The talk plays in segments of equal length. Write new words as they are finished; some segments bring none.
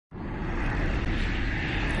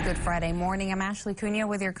Good Friday morning. I'm Ashley Cunha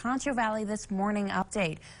with your Concho Valley This Morning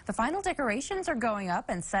update. The final decorations are going up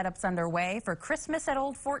and setups underway for Christmas at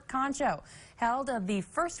Old Fort Concho. Held the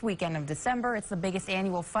first weekend of December, it's the biggest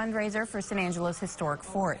annual fundraiser for San Angelo's historic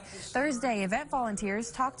fort. Thursday, event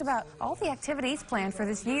volunteers talked about all the activities planned for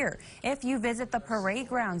this year. If you visit the parade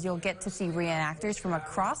grounds, you'll get to see reenactors from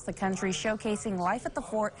across the country showcasing life at the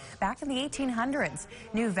fort back in the 1800s.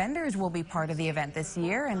 New vendors will be part of the event this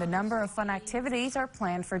year, and a number of fun activities are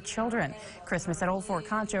planned for children. Christmas at Old Fort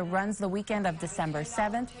Concho runs the weekend of December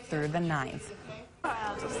 7th through the 9th.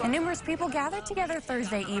 And numerous people gathered together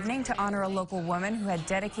Thursday evening to honor a local woman who had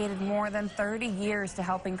dedicated more than 30 years to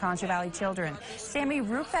helping Concho Valley children. Sammy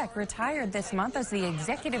Rupeck retired this month as the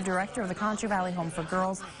executive director of the Concho Valley Home for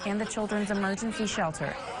Girls and the Children's Emergency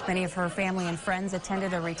Shelter. Many of her family and friends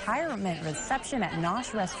attended a retirement reception at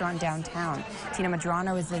Nosh Restaurant downtown. Tina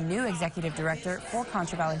Madrano is the new executive director for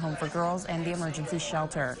Concho Valley Home for Girls and the Emergency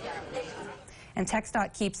Shelter. And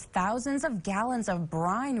TxDOT keeps thousands of gallons of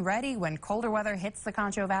brine ready when colder weather hits the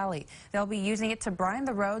Concho Valley. They'll be using it to brine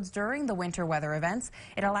the roads during the winter weather events.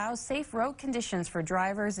 It allows safe road conditions for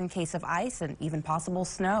drivers in case of ice and even possible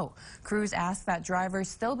snow. Crews ask that drivers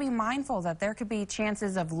still be mindful that there could be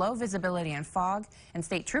chances of low visibility and fog. And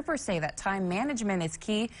state troopers say that time management is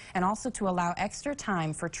key and also to allow extra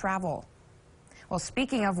time for travel. Well,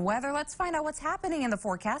 speaking of weather, let's find out what's happening in the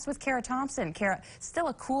forecast with Kara Thompson. Kara, still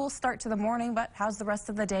a cool start to the morning, but how's the rest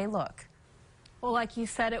of the day look? Well, like you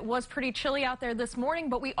said, it was pretty chilly out there this morning,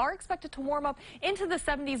 but we are expected to warm up into the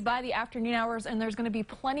 70s by the afternoon hours, and there's going to be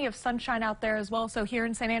plenty of sunshine out there as well. So here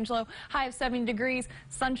in San Angelo, high of 70 degrees,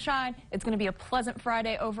 sunshine. It's going to be a pleasant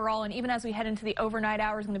Friday overall, and even as we head into the overnight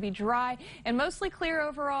hours, it's going to be dry and mostly clear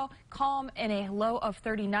overall, calm, and a low of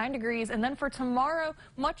 39 degrees. And then for tomorrow,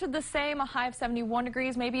 much of the same, a high of 71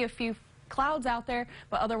 degrees, maybe a few clouds out there,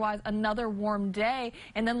 but otherwise another warm day.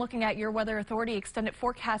 And then looking at your Weather Authority extended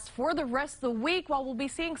forecast for the rest of the week, while we'll be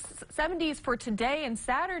seeing 70s for today and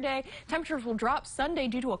Saturday, temperatures will drop Sunday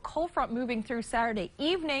due to a cold front moving through Saturday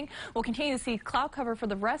evening. We'll continue to see cloud cover for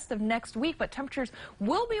the rest of next week, but temperatures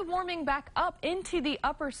will be warming back up into the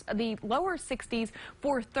lower 60s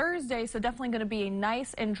for Thursday. So definitely going to be a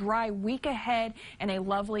nice and dry week ahead and a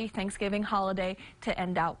lovely Thanksgiving holiday to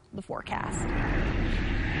end out the forecast.